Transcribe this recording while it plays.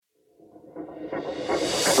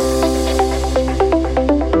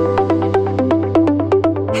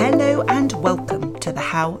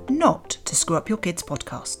How Not to Screw Up Your Kids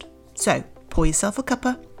podcast. So pour yourself a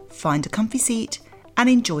cuppa, find a comfy seat and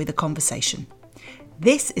enjoy the conversation.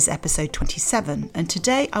 This is episode 27 and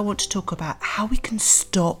today I want to talk about how we can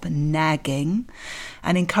stop nagging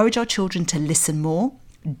and encourage our children to listen more,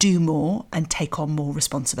 do more and take on more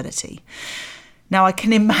responsibility. Now I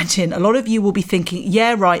can imagine a lot of you will be thinking,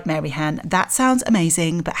 yeah right Mary-Han, that sounds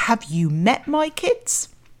amazing, but have you met my kids?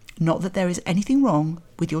 Not that there is anything wrong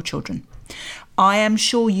with your children. I am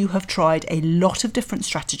sure you have tried a lot of different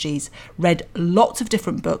strategies, read lots of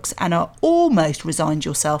different books and are almost resigned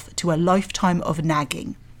yourself to a lifetime of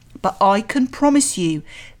nagging. But I can promise you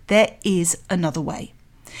there is another way.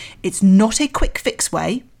 It's not a quick fix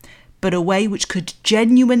way, but a way which could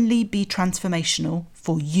genuinely be transformational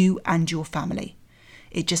for you and your family.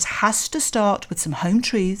 It just has to start with some home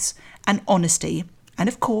truths and honesty. And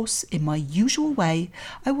of course, in my usual way,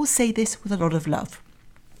 I will say this with a lot of love.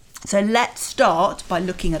 So let's start by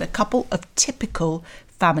looking at a couple of typical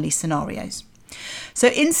family scenarios. So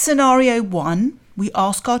in scenario 1, we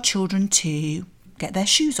ask our children to get their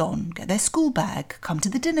shoes on, get their school bag, come to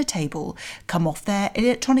the dinner table, come off their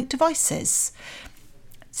electronic devices.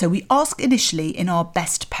 So we ask initially in our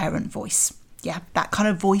best parent voice. Yeah, that kind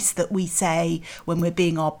of voice that we say when we're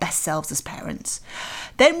being our best selves as parents.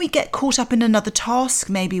 Then we get caught up in another task.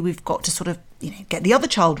 Maybe we've got to sort of, get the other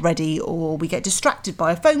child ready, or we get distracted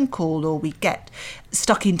by a phone call, or we get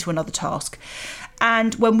stuck into another task.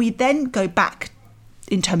 And when we then go back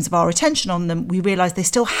in terms of our attention on them, we realise they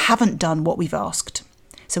still haven't done what we've asked.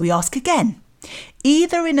 So we ask again,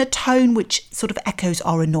 either in a tone which sort of echoes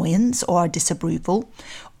our annoyance or our disapproval,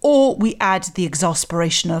 or we add the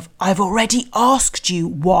exasperation of, I've already asked you,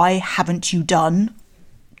 why haven't you done ...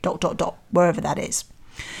 wherever that is.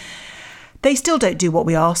 They still don't do what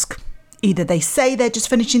we ask. Either they say they're just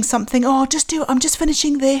finishing something, just do it, I'm just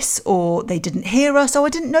finishing this, or they didn't hear us, I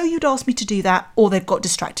didn't know you'd asked me to do that, or they've got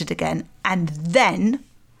distracted again. And then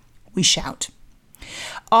we shout.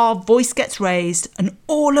 Our voice gets raised and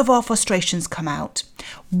all of our frustrations come out.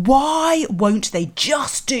 Why won't they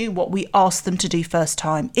just do what we asked them to do first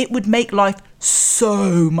time? It would make life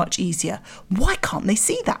so much easier. Why can't they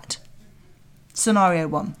see that? Scenario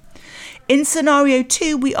 1. In scenario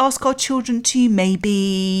 2, we ask our children to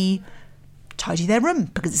maybe tidy their room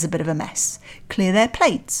because it's a bit of a mess, clear their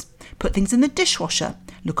plates, put things in the dishwasher,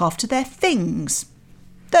 look after their things,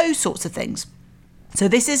 those sorts of things. So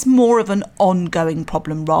this is more of an ongoing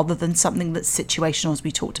problem rather than something that's situational, as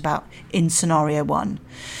we talked about in scenario 1.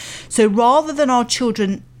 So rather than our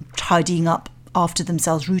children tidying up after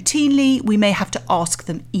themselves routinely, we may have to ask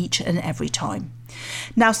them each and every time.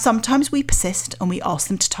 Now, sometimes we persist and we ask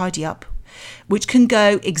them to tidy up, which can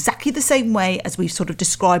go exactly the same way as we've sort of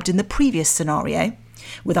described in the previous scenario,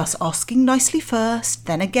 with us asking nicely first,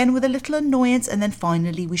 then again with a little annoyance, and then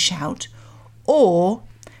finally we shout. Or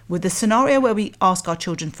with the scenario where we ask our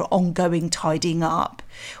children for ongoing tidying up,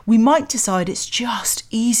 we might decide it's just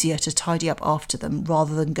easier to tidy up after them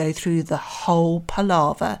rather than go through the whole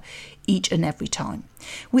palaver each and every time.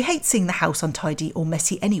 We hate seeing the house untidy or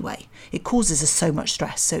messy anyway. It causes us so much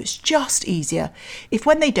stress, so it's just easier if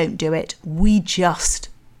when they don't do it, we just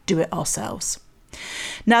do it ourselves.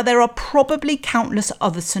 Now, there are probably countless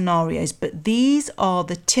other scenarios, but these are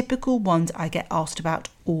the typical ones I get asked about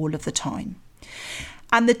all of the time.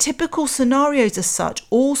 And the typical scenarios as such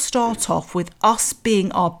all start off with us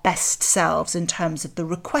being our best selves in terms of the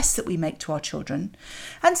requests that we make to our children.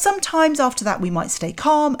 And sometimes after that we might stay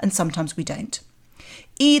calm and sometimes we don't.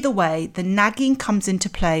 Either way, the nagging comes into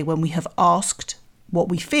play when we have asked what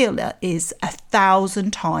we feel is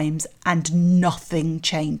 1,000 times and nothing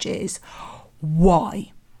changes.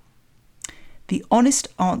 Why? The honest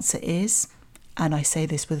answer is, and I say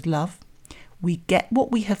this with love, we get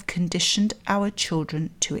what we have conditioned our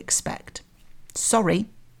children to expect. Sorry,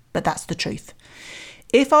 but that's the truth.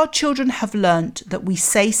 If our children have learnt that we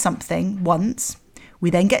say something once,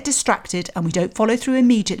 we then get distracted and we don't follow through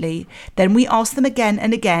immediately, then we ask them again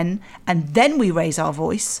and again, and then we raise our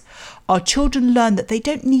voice, our children learn that they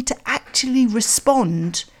don't need to actually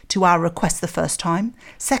respond to our request the first time,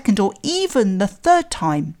 second, or even the third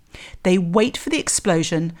time. They wait for the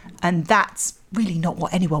explosion, and that's really not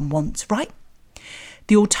what anyone wants, right?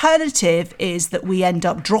 The alternative is that we end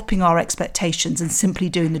up dropping our expectations and simply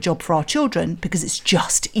doing the job for our children because it's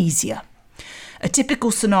just easier. A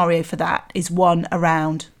typical scenario for that is one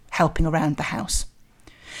around helping around the house.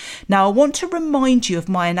 Now, I want to remind you of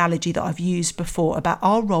my analogy that I've used before about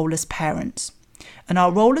our role as parents. And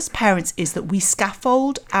our role as parents is that we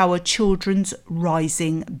scaffold our children's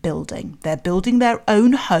rising building. They're building their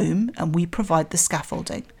own home and we provide the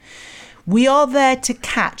scaffolding. We are there to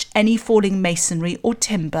catch any falling masonry or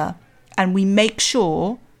timber, and we make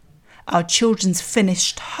sure our children's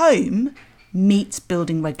finished home meets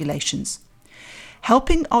building regulations.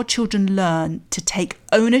 Helping our children learn to take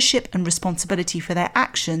ownership and responsibility for their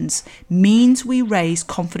actions means we raise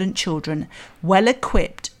confident children, well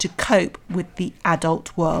equipped to cope with the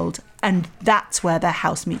adult world. And that's where their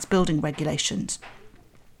house meets building regulations.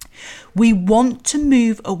 We want to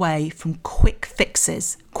move away from quick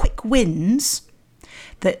fixes, quick wins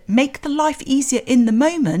that make the life easier in the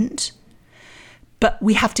moment, but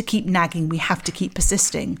we have to keep nagging, we have to keep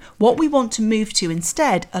persisting. What we want to move to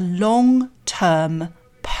instead, a long-term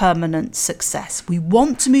permanent success. We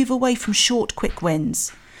want to move away from short, quick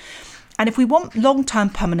wins. And if we want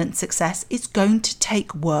long-term permanent success, it's going to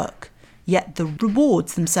take work, yet the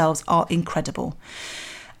rewards themselves are incredible.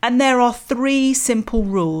 And there are 3 simple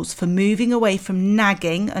rules for moving away from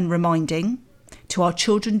nagging and reminding to our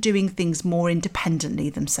children doing things more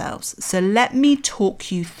independently themselves. So let me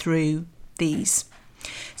talk you through these.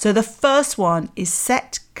 So the first one is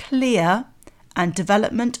set clear and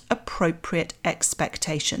development appropriate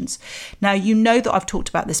expectations. Now, you know that I've talked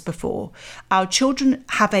about this before. Our children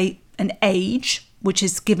have an age which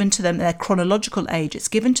is given to them, their chronological age. It's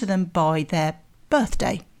given to them by their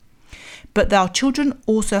birthday. But our children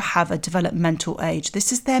also have a developmental age.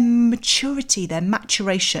 This is their maturity, their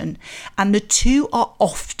maturation, and the two are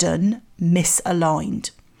often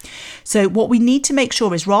misaligned. So what we need to make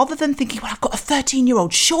sure is, rather than thinking, well, I've got a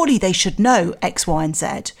 13-year-old, surely they should know X, Y, and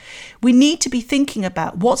Z, we need to be thinking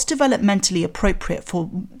about what's developmentally appropriate for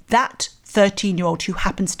that 13-year-old who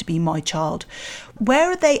happens to be my child. Where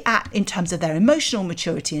are they at in terms of their emotional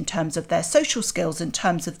maturity, in terms of their social skills, in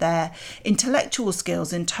terms of their intellectual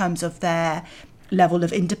skills, in terms of their level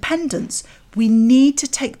of independence? We need to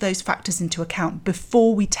take those factors into account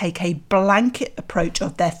before we take a blanket approach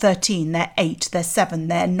of they're 13, they're 8, they're 7,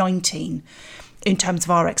 they're 19. In terms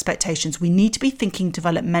of our expectations, we need to be thinking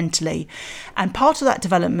developmentally. And part of that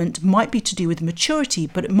development might be to do with maturity,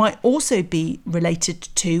 but it might also be related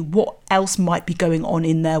to what else might be going on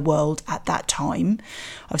in their world at that time.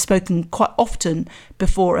 I've spoken quite often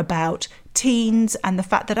before about teens and the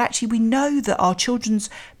fact that actually we know that our children's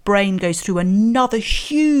brain goes through another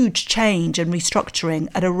huge change and restructuring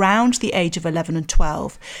at around the age of 11 and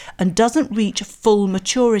 12 and doesn't reach full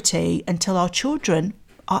maturity until our children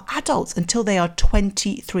are adults, until they are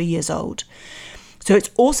 23 years old. So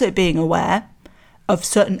it's also being aware of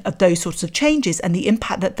certain of those sorts of changes and the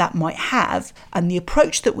impact that that might have, and the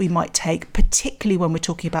approach that we might take, particularly when we're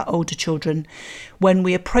talking about older children, when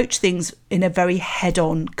we approach things in a very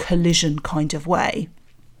head-on collision kind of way.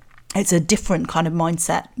 It's a different kind of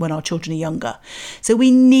mindset when our children are younger. So we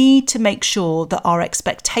need to make sure that our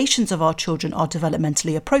expectations of our children are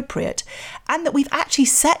developmentally appropriate and that we've actually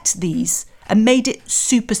set these and made it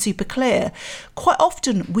super, super clear. Quite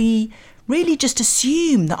often we really just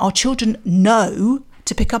assume that our children know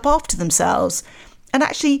to pick up after themselves. And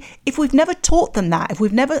actually, if we've never taught them that, if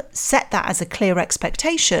we've never set that as a clear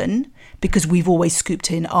expectation, because we've always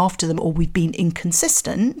scooped in after them or we've been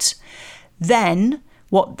inconsistent, then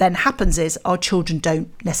what then happens is our children don't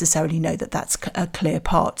necessarily know that that's a clear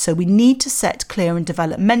part. So we need to set clear and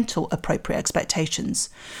developmental appropriate expectations.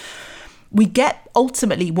 We get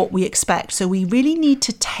ultimately what we expect. So we really need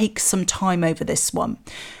to take some time over this one.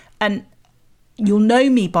 And you'll know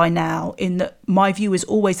me by now in that my view is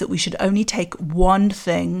always that we should only take one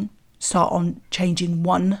thing, start on changing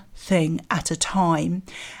one thing at a time.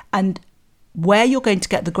 And where you're going to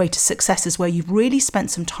get the greatest success is where you've really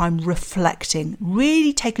spent some time reflecting,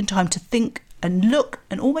 really taken time to think and look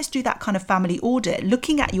and almost do that kind of family audit,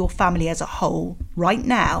 looking at your family as a whole right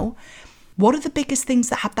now. What are the biggest things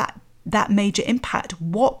that have that major impact?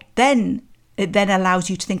 It then allows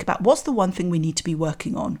you to think about what's the one thing we need to be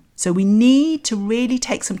working on. So we need to really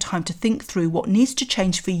take some time to think through what needs to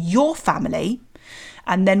change for your family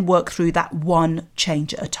and then work through that one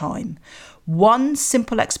change at a time. One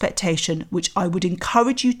simple expectation, which I would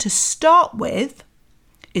encourage you to start with,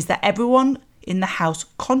 is that everyone in the house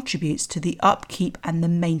contributes to the upkeep and the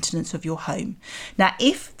maintenance of your home. Now,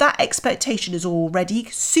 if that expectation is already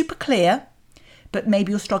super clear, but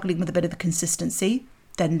maybe you're struggling with a bit of the consistency,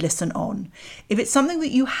 then listen on. If it's something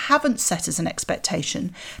that you haven't set as an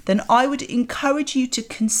expectation, then I would encourage you to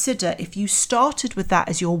consider, if you started with that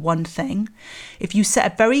as your one thing, if you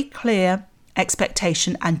set a very clear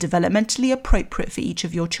expectation and developmentally appropriate for each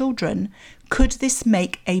of your children, could this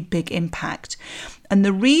make a big impact? And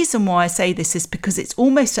the reason why I say this is because it's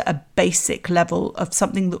almost at a basic level of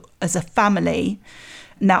something that, as a family,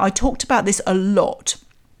 now I talked about this a lot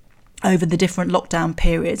over the different lockdown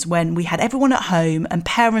periods when we had everyone at home and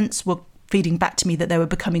parents were feeding back to me that they were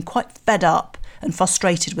becoming quite fed up and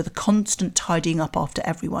frustrated with the constant tidying up after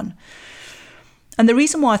everyone. And the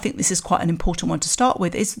reason why I think this is quite an important one to start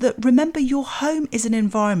with is that, remember, your home is an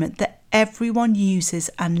environment that everyone uses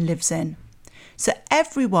and lives in. So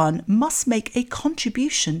everyone must make a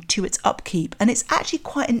contribution to its upkeep. And it's actually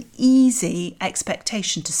quite an easy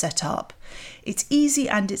expectation to set up. It's easy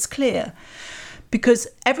and it's clear because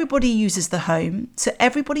everybody uses the home. So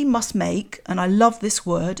everybody must make, and I love this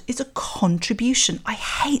word, is a contribution. I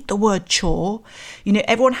hate the word chore.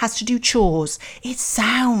 Everyone has to do chores. It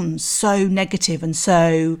sounds so negative and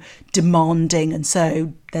so demanding, and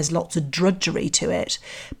so there's lots of drudgery to it.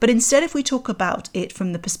 But instead, if we talk about it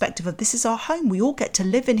from the perspective of this is our home, we all get to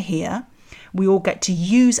live in here, we all get to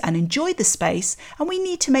use and enjoy the space, and we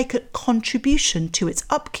need to make a contribution to its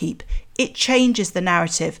upkeep. It changes the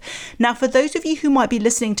narrative. Now, for those of you who might be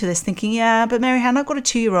listening to this thinking, yeah, but Mary-Anne, I've got a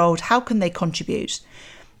 2-year-old, how can they contribute?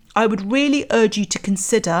 I would really urge you to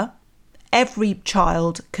consider every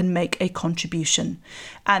child can make a contribution.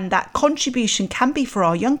 And that contribution can be for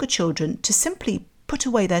our younger children to simply put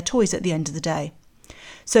away their toys at the end of the day.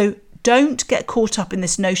 So don't get caught up in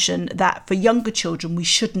this notion that for younger children, we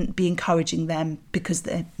shouldn't be encouraging them because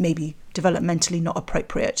they're maybe developmentally not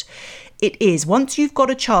appropriate. It is. Once you've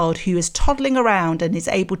got a child who is toddling around and is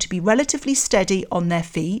able to be relatively steady on their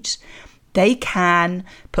feet, they can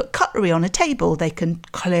put cutlery on a table, they can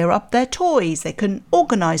clear up their toys, they can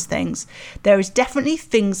organise things. There is definitely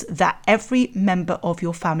things that every member of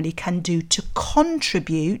your family can do to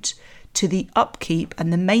contribute to the upkeep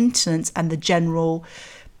and the maintenance and the general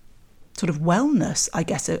sort of wellness, I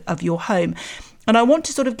guess, of your home. And I want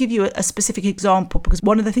to sort of give you a specific example, because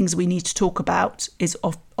one of the things we need to talk about is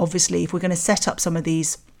obviously if we're going to set up some of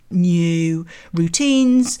these new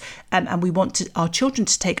routines and we want our children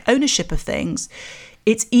to take ownership of things,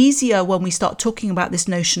 it's easier when we start talking about this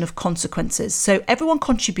notion of consequences. So everyone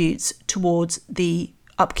contributes towards the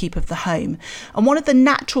upkeep of the home. And one of the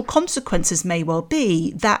natural consequences may well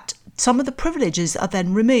be that some of the privileges are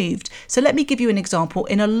then removed. So let me give you an example.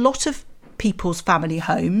 In a lot of people's family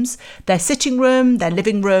homes, their sitting room, their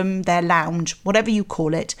living room, their lounge, whatever you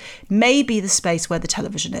call it, may be the space where the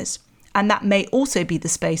television is. And that may also be the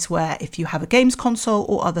space where, if you have a games console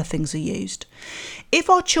or other things are used. If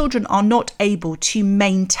our children are not able to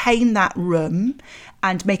maintain that room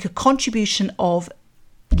and make a contribution of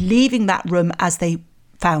leaving that room as they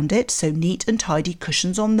found it, so neat and tidy,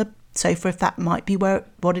 cushions on the sofa, if that might be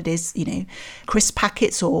what it is, crisp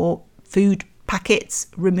packets or food packets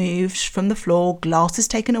removed from the floor, glasses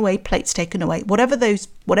taken away, plates taken away, whatever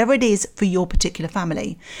it is for your particular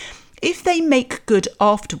family. If they make good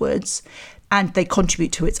afterwards and they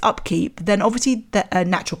contribute to its upkeep, then obviously the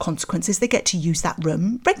natural consequence is they get to use that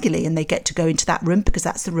room regularly, and they get to go into that room because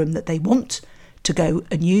that's the room that they want to go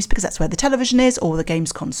and use, because that's where the television is or the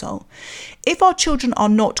games console. If our children are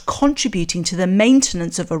not contributing to the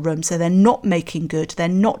maintenance of a room, so they're not making good, they're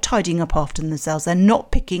not tidying up after themselves, they're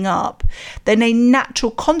not picking up, then a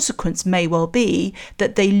natural consequence may well be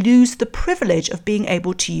that they lose the privilege of being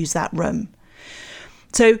able to use that room.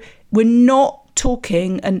 So we're not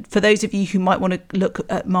talking, and for those of you who might want to look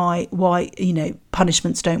at why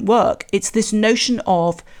punishments don't work, it's this notion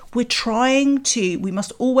of we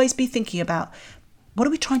must always be thinking about what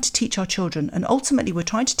are we trying to teach our children? And ultimately, we're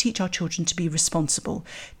trying to teach our children to be responsible,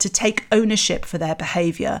 to take ownership for their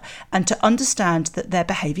behaviour, and to understand that their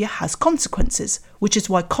behaviour has consequences, which is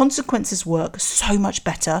why consequences work so much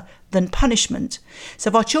better than punishment. So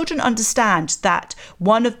if our children understand that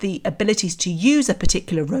one of the abilities to use a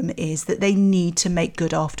particular room is that they need to make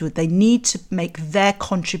good afterward, they need to make their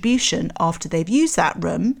contribution after they've used that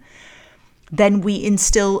room, then we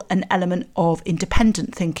instill an element of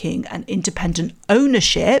independent thinking and independent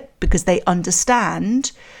ownership, because they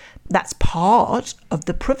understand that's part of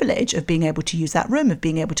the privilege of being able to use that room, of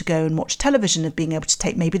being able to go and watch television, of being able to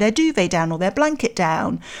take maybe their duvet down or their blanket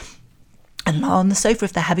down and lie on the sofa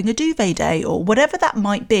if they're having a duvet day or whatever that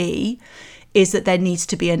might be, is that there needs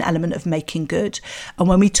to be an element of making good. And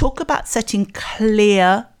when we talk about setting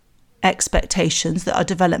clear expectations that are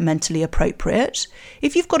developmentally appropriate,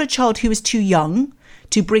 if you've got a child who is too young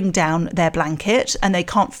to bring down their blanket and they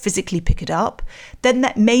can't physically pick it up, then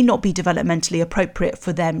that may not be developmentally appropriate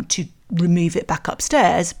for them to remove it back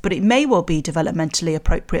upstairs, but it may well be developmentally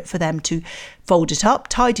appropriate for them to fold it up,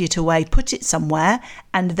 tidy it away, put it somewhere,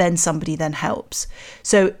 and then somebody then helps.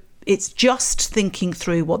 So it's just thinking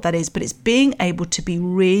through what that is, but it's being able to be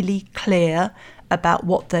really clear about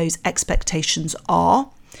what those expectations are,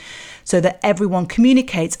 so that everyone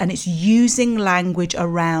communicates, and it's using language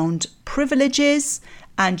around privileges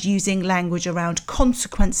and using language around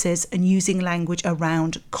consequences and using language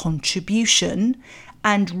around contribution,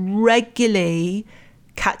 and regularly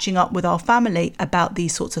catching up with our family about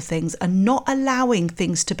these sorts of things and not allowing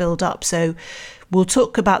things to build up. So we'll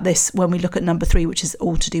talk about this when we look at number 3, which is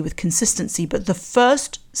all to do with consistency. But the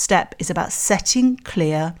first step is about setting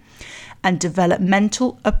clear and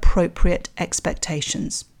developmental appropriate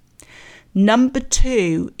expectations. Number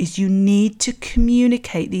 2 is you need to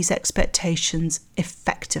communicate these expectations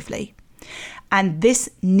effectively. And this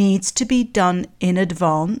needs to be done in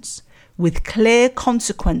advance with clear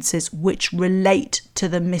consequences which relate to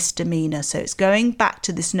the misdemeanor. So it's going back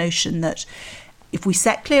to this notion that if we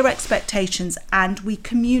set clear expectations and we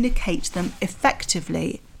communicate them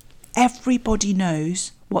effectively, everybody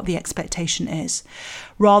knows what the expectation is,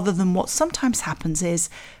 rather than what sometimes happens is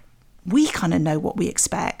we kind of know what we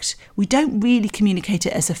expect. We don't really communicate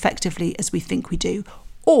it as effectively as we think we do.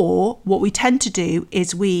 Or what we tend to do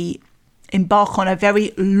is we embark on a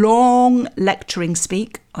very long lecturing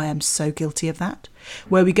speak. I am so guilty of that,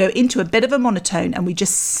 where we go into a bit of a monotone and we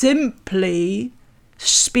just simply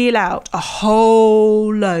spiel out a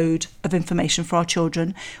whole load of information for our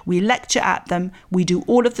children. We lecture at them. We do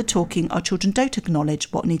all of the talking. Our children don't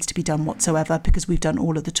acknowledge what needs to be done whatsoever because we've done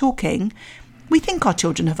all of the talking. We think our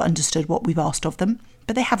children have understood what we've asked of them,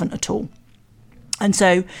 but they haven't at all. And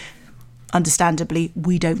so understandably,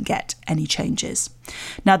 we don't get any changes.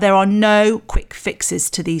 Now, there are no quick fixes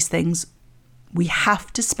to these things. We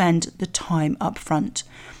have to spend the time up front.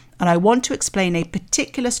 And I want to explain a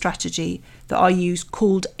particular strategy that I use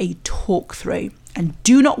called a talk through. And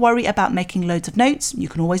do not worry about making loads of notes. You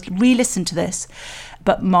can always re-listen to this.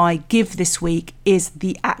 But my give this week is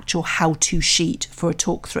the actual how-to sheet for a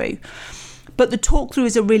talk through. But the talk through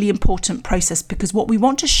is a really important process because what we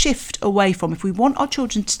want to shift away from, if we want our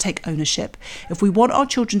children to take ownership, if we want our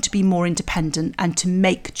children to be more independent and to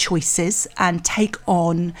make choices and take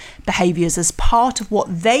on behaviours as part of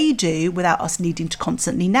what they do without us needing to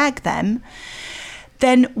constantly nag them,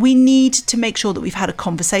 then we need to make sure that we've had a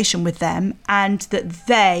conversation with them and that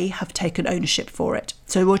they have taken ownership for it.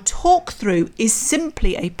 So a talk through is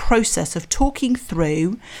simply a process of talking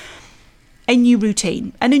through a new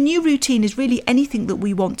routine. And a new routine is really anything that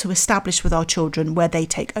we want to establish with our children where they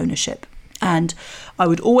take ownership. And I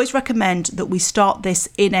would always recommend that we start this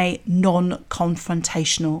in a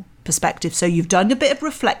non-confrontational perspective. So you've done a bit of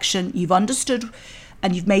reflection, you've understood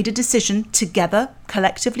and you've made a decision together,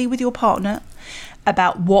 collectively with your partner,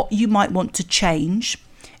 about what you might want to change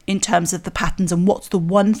in terms of the patterns and what's the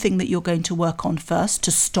one thing that you're going to work on first to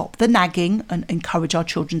stop the nagging and encourage our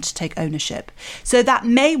children to take ownership. So that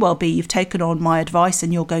may well be you've taken on my advice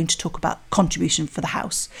and you're going to talk about contribution for the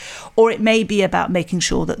house. Or it may be about making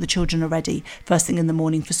sure that the children are ready first thing in the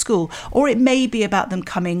morning for school. Or it may be about them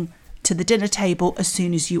coming to the dinner table as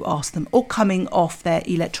soon as you ask them, or coming off their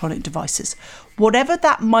electronic devices. Whatever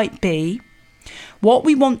that might be, what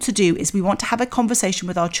we want to do is we want to have a conversation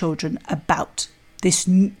with our children about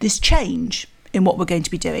this change in what we're going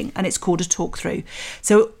to be doing, and it's called a talk through.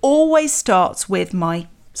 So it always starts with my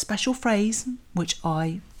special phrase, which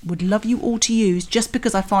I would love you all to use just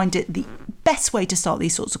because I find it the best way to start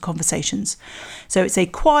these sorts of conversations. So it's a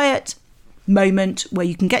quiet moment where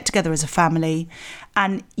you can get together as a family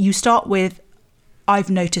and you start with,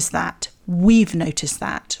 I've noticed that, we've noticed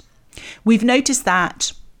that. We've noticed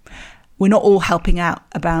that we're not all helping out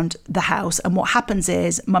around the house. And what happens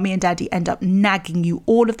is mummy and daddy end up nagging you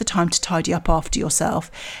all of the time to tidy up after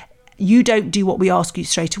yourself. You don't do what we ask you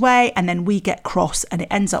straight away. And then we get cross and it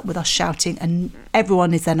ends up with us shouting and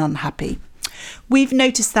everyone is then unhappy. We've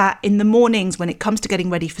noticed that in the mornings when it comes to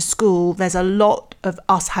getting ready for school, there's a lot of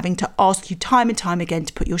us having to ask you time and time again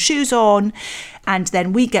to put your shoes on. And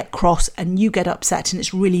then we get cross and you get upset and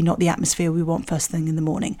it's really not the atmosphere we want first thing in the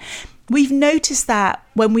morning. We've noticed that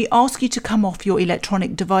when we ask you to come off your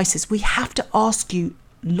electronic devices, we have to ask you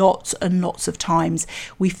lots and lots of times.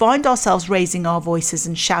 We find ourselves raising our voices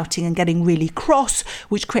and shouting and getting really cross,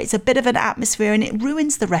 which creates a bit of an atmosphere and it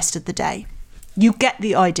ruins the rest of the day. You get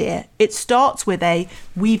the idea. It starts with a,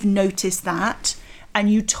 we've noticed that,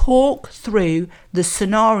 and you talk through the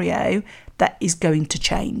scenario that is going to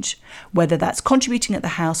change, whether that's contributing at the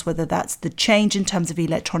house, whether that's the change in terms of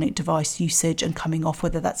electronic device usage and coming off,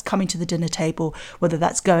 whether that's coming to the dinner table, whether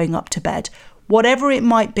that's going up to bed, whatever it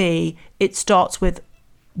might be, it starts with,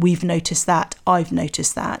 we've noticed that, I've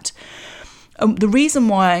noticed that. The reason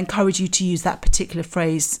why I encourage you to use that particular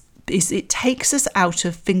phrase is it takes us out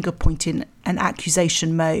of finger pointing and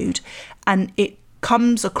accusation mode, and it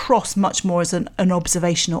comes across much more as an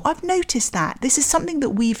observational. I've noticed that. This is something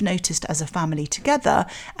that we've noticed as a family together,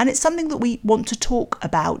 and it's something that we want to talk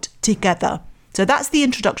about together. So that's the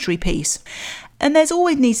introductory piece. And there's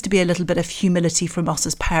always needs to be a little bit of humility from us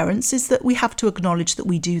as parents, is that we have to acknowledge that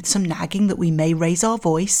we do some nagging, that we may raise our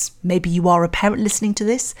voice. Maybe you are a parent listening to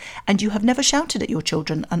this and you have never shouted at your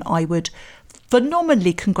children, and I would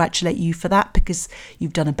phenomenally congratulate you for that, because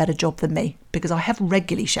you've done a better job than me, because I have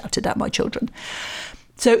regularly shouted at my children.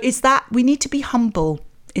 So it's that we need to be humble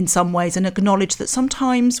in some ways and acknowledge that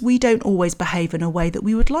sometimes we don't always behave in a way that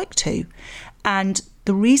we would like to. And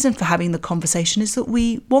the reason for having the conversation is that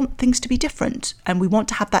we want things to be different and we want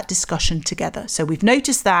to have that discussion together. So we've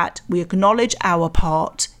noticed that, we acknowledge our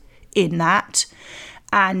part in that,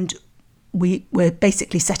 and we're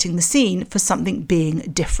basically setting the scene for something being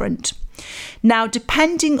different. Now,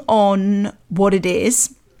 depending on what it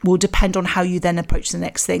is, will depend on how you then approach the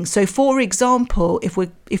next thing. So for example,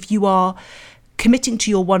 if you are committing to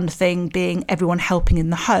your one thing being everyone helping in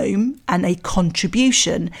the home and a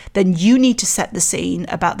contribution, then you need to set the scene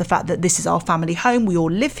about the fact that this is our family home. We all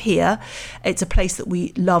live here. It's a place that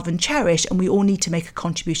we love and cherish, and we all need to make a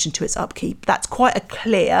contribution to its upkeep. That's quite a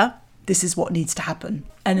clear, this is what needs to happen.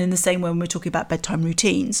 And in the same way, when we're talking about bedtime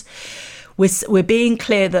routines, we're being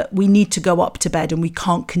clear that we need to go up to bed and we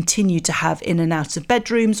can't continue to have in and out of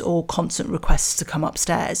bedrooms or constant requests to come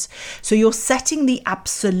upstairs. So you're setting the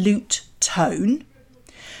absolute tone,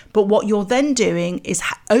 but what you're then doing is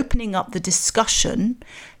opening up the discussion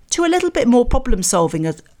to a little bit more problem solving.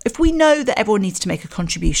 If we know that everyone needs to make a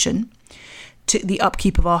contribution to the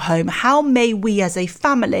upkeep of our home, how may we as a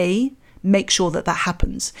family make sure that that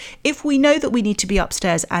happens? If we know that we need to be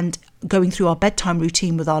upstairs and going through our bedtime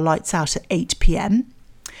routine with our lights out at 8 p.m,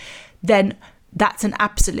 then that's an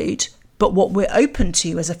absolute. But what we're open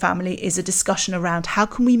to as a family is a discussion around how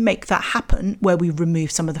can we make that happen where we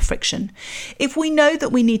remove some of the friction. If we know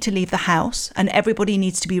that we need to leave the house and everybody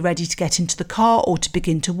needs to be ready to get into the car or to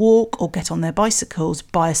begin to walk or get on their bicycles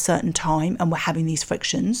by a certain time, and we're having these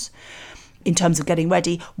frictions in terms of getting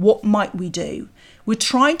ready, what might we do? We're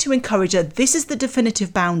trying to encourage this is the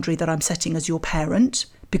definitive boundary that I'm setting as your parent,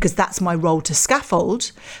 because that's my role to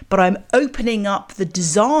scaffold, but I'm opening up the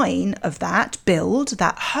design of that build,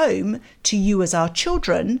 that home, to you as our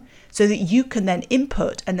children, so that you can then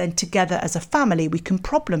input, and then together as a family we can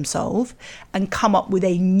problem solve and come up with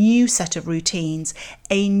a new set of routines,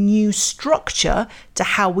 a new structure to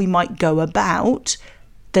how we might go about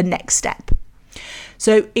the next step.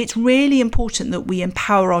 So it's really important that we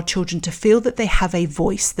empower our children to feel that they have a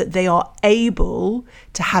voice, that they are able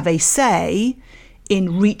to have a say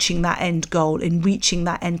in reaching that end goal, in reaching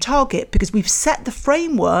that end target, because we've set the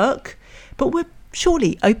framework, but we're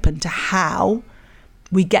surely open to how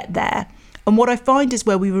we get there. And what I find is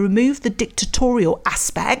where we remove the dictatorial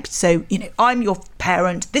aspect. So, I'm your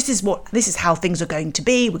parent. This is how things are going to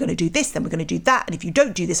be. We're going to do this, then we're going to do that. And if you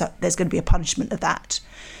don't do this, there's going to be a punishment of that.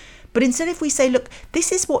 But instead, if we say, look,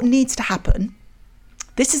 this is what needs to happen,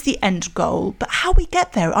 this is the end goal, but how we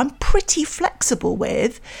get there, I'm pretty flexible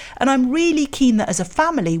with, and I'm really keen that as a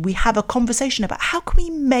family, we have a conversation about how can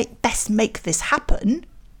we best make this happen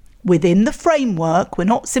within the framework. We're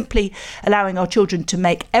not simply allowing our children to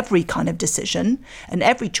make every kind of decision and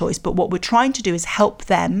every choice, but what we're trying to do is help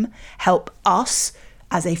us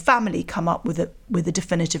as a family come up with a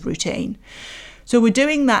definitive routine. So we're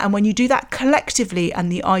doing that, and when you do that collectively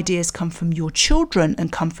and the ideas come from your children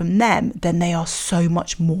and come from them, then they are so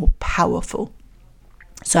much more powerful.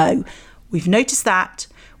 So we've noticed that.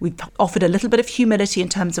 We've offered a little bit of humility in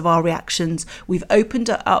terms of our reactions. We've opened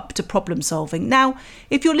it up to problem solving. Now,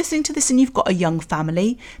 if you're listening to this and you've got a young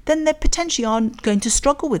family, then they potentially aren't going to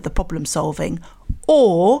struggle with the problem solving.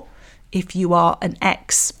 Or if you are an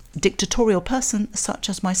ex-dictatorial person, such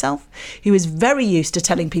as myself, who is very used to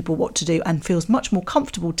telling people what to do and feels much more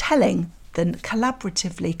comfortable telling than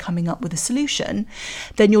collaboratively coming up with a solution,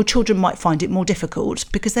 then your children might find it more difficult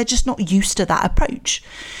because they're just not used to that approach.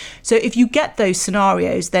 So if you get those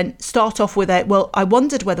scenarios, then start off with I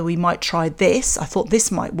wondered whether we might try this. I thought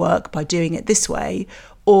this might work by doing it this way,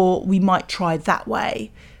 or we might try that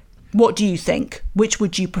way. What do you think? Which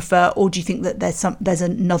would you prefer? Or do you think that there's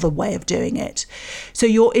another way of doing it? So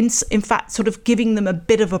you're in fact sort of giving them a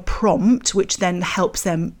bit of a prompt, which then helps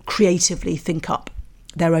them creatively think up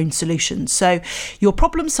their own solutions. So you're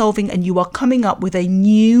problem solving and you are coming up with a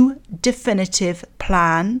new definitive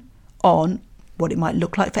plan on what it might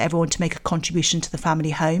look like for everyone to make a contribution to the family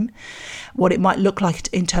home, what it might look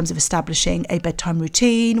like in terms of establishing a bedtime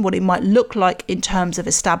routine, what it might look like in terms of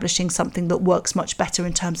establishing something that works much better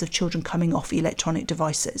in terms of children coming off electronic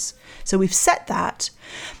devices. So we've set that.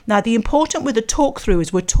 Now, the important with the talk through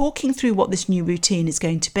is we're talking through what this new routine is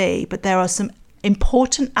going to be, but there are some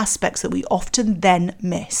important aspects that we often then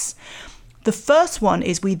miss. The first one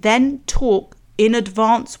is we then talk in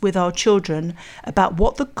advance with our children about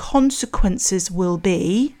what the consequences will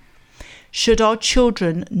be should our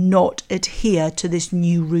children not adhere to this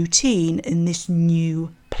new routine in this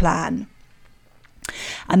new plan.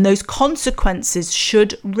 And those consequences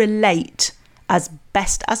should relate as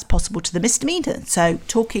best as possible to the misdemeanor. So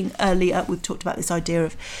talking earlier, we've talked about this idea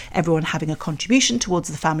of everyone having a contribution towards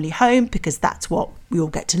the family home, because that's what we all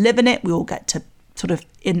get to live in it. We all get to sort of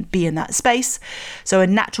be in that space. So a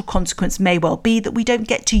natural consequence may well be that we don't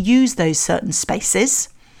get to use those certain spaces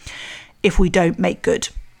if we don't make good,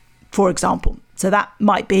 for example. So that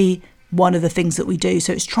might be one of the things that we do.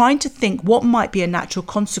 So it's trying to think what might be a natural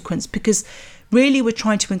consequence, because really we're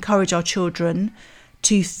trying to encourage our children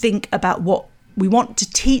to think about what we want to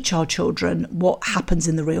teach our children, what happens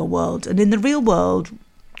in the real world. And in the real world,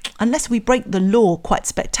 unless we break the law quite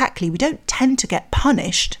spectacularly, we don't tend to get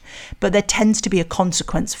punished, but there tends to be a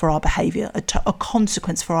consequence for our behaviour, a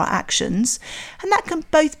consequence for our actions. And that can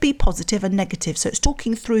both be positive and negative. So it's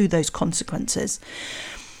talking through those consequences.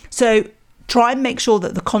 So try and make sure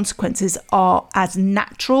that the consequences are as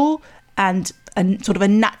natural and sort of a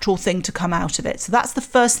natural thing to come out of it. So that's the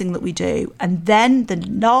first thing that we do. And then the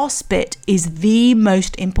last bit is the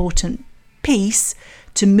most important piece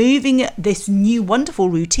to moving this new wonderful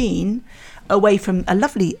routine away from a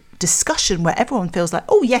lovely discussion where everyone feels like,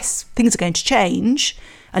 oh yes, things are going to change,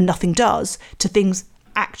 and nothing does, to things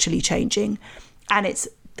actually changing. And it's,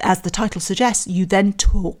 as the title suggests, you then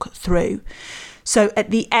talk through. So at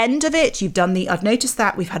the end of it, I've noticed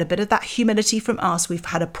that we've had a bit of that humility from us. We've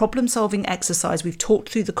had a problem solving exercise. We've talked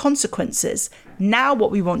through the consequences. Now what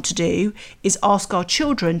we want to do is ask our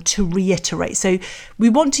children to reiterate. So we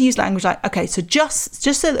want to use language like, okay, so just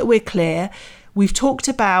so that we're clear, we've talked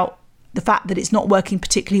about the fact that it's not working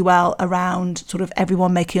particularly well around sort of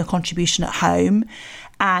everyone making a contribution at home.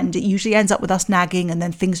 And it usually ends up with us nagging, and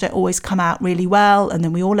then things don't always come out really well, and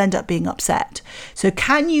then we all end up being upset. So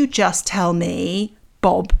can you just tell me,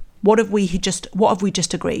 Bob, what have we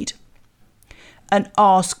just agreed? And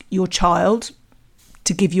ask your child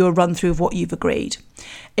to give you a run through of what you've agreed.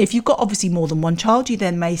 If you've got obviously more than one child, you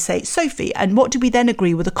then may say, Sophie, and what do we then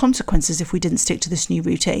agree were the consequences if we didn't stick to this new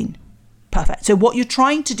routine? Perfect. So what you're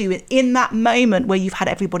trying to do in that moment where you've had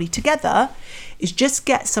everybody together is just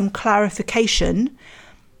get some clarification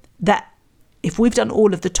that if we've done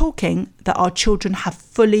all of the talking, that our children have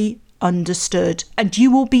fully understood. And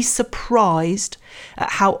you will be surprised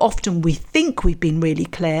at how often we think we've been really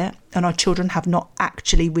clear and our children have not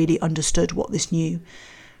actually really understood what this new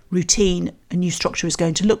routine and new structure is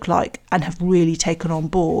going to look like, and have really taken on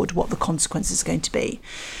board what the consequences are going to be.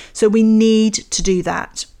 So we need to do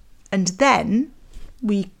that. And then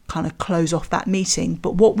we kind of close off that meeting.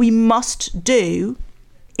 But what we must do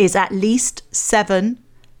is at least 7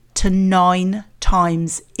 to 9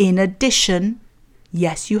 times in addition.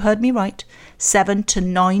 Yes, you heard me right. 7 to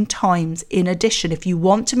 9 times in addition. If you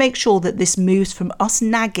want to make sure that this moves from us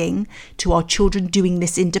nagging to our children doing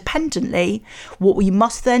this independently, what we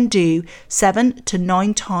must then do 7 to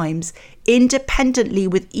 9 times independently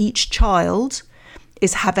with each child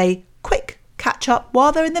is have a quick catch up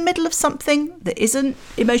while they're in the middle of something that isn't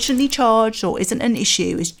emotionally charged or isn't an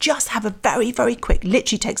issue. Is just have a very, very quick,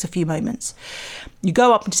 literally takes a few moments. You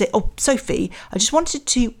go up and say, oh, Sophie, I just wanted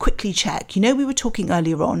to quickly check. You know, we were talking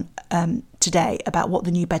earlier on today about what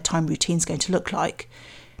the new bedtime routine is going to look like.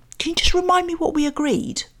 Can you just remind me what we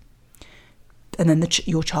agreed? And then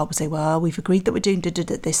your child will say, well, we've agreed that we're doing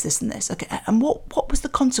this, this and this. Okay, and what was the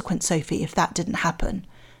consequence, Sophie, if that didn't happen?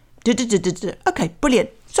 Okay,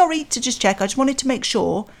 brilliant. Sorry to just check. I just wanted to make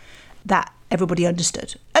sure that everybody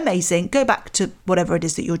understood. Amazing. Go back to whatever it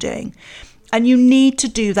is that you're doing. And you need to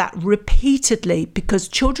do that repeatedly, because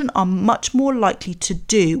children are much more likely to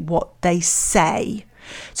do what they say.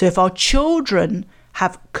 So if our children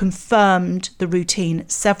have confirmed the routine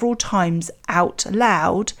several times out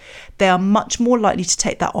loud, they are much more likely to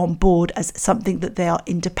take that on board as something that they are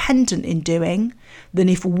independent in doing than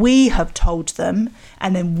if we have told them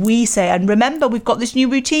and then we say, and remember, we've got this new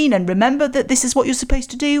routine, and remember that this is what you're supposed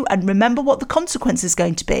to do, and remember what the consequence is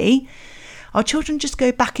going to be. Our children just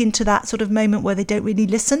go back into that sort of moment where they don't really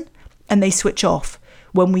listen and they switch off.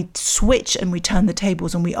 When we switch and we turn the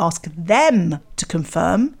tables and we ask them to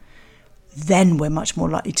confirm, then we're much more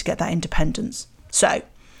likely to get that independence. So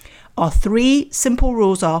our 3 simple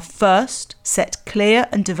rules are: first, set clear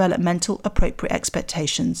and developmental appropriate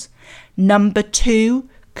expectations. Number 2,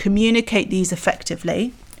 communicate these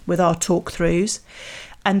effectively with our talk throughs.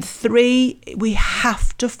 And 3, we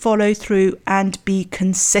have to follow through and be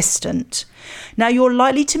consistent. Now, you're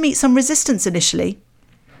likely to meet some resistance initially.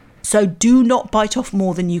 So do not bite off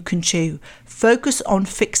more than you can chew. Focus on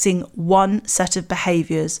fixing one set of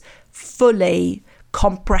behaviours fully,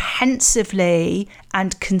 comprehensively,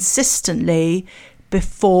 and consistently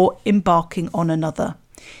before embarking on another.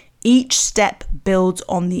 Each step builds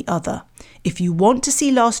on the other. If you want to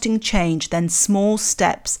see lasting change, then small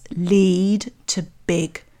steps lead to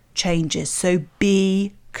big changes. So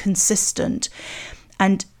be consistent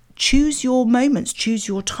and choose your moments, choose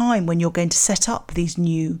your time when you're going to set up these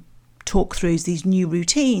new talk-throughs, these new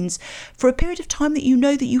routines for a period of time that you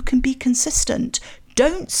know that you can be consistent.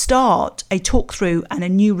 Don't start a talk-through and a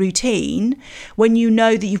new routine when you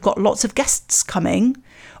know that you've got lots of guests coming,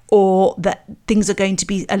 or that things are going to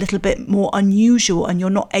be a little bit more unusual and you're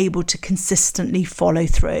not able to consistently follow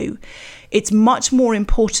through. It's much more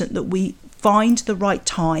important that we find the right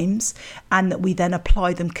times and that we then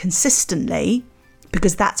apply them consistently,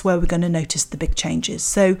 because that's where we're going to notice the big changes.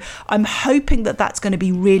 So I'm hoping that that's going to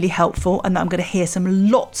be really helpful, and that I'm going to hear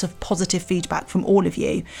lots of positive feedback from all of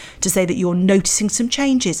you to say that you're noticing some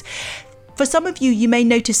changes. For some of you, you may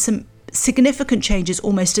notice some significant changes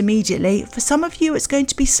almost immediately. For some of you, it's going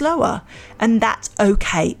to be slower, and that's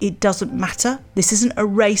okay. It doesn't matter. This isn't a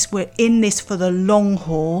race. We're in this for the long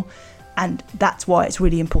haul, and that's why it's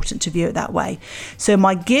really important to view it that way. So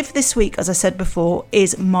my give this week, as I said before,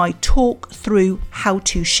 is my talk through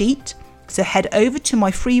how-to sheet. So head over to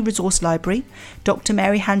my free resource library,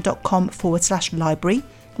 drmaryhan.com/library,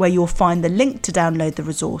 where you'll find the link to download the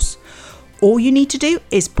resource. All you need to do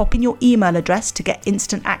is pop in your email address to get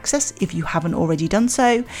instant access if you haven't already done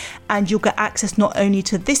so, and you'll get access not only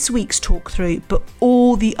to this week's talk through, but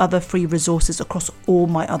all the other free resources across all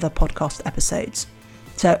my other podcast episodes.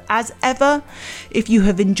 So as ever, if you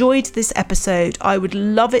have enjoyed this episode, I would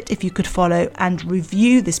love it if you could follow and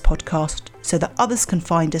review this podcast so that others can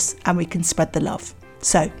find us and we can spread the love.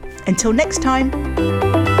 So until next time.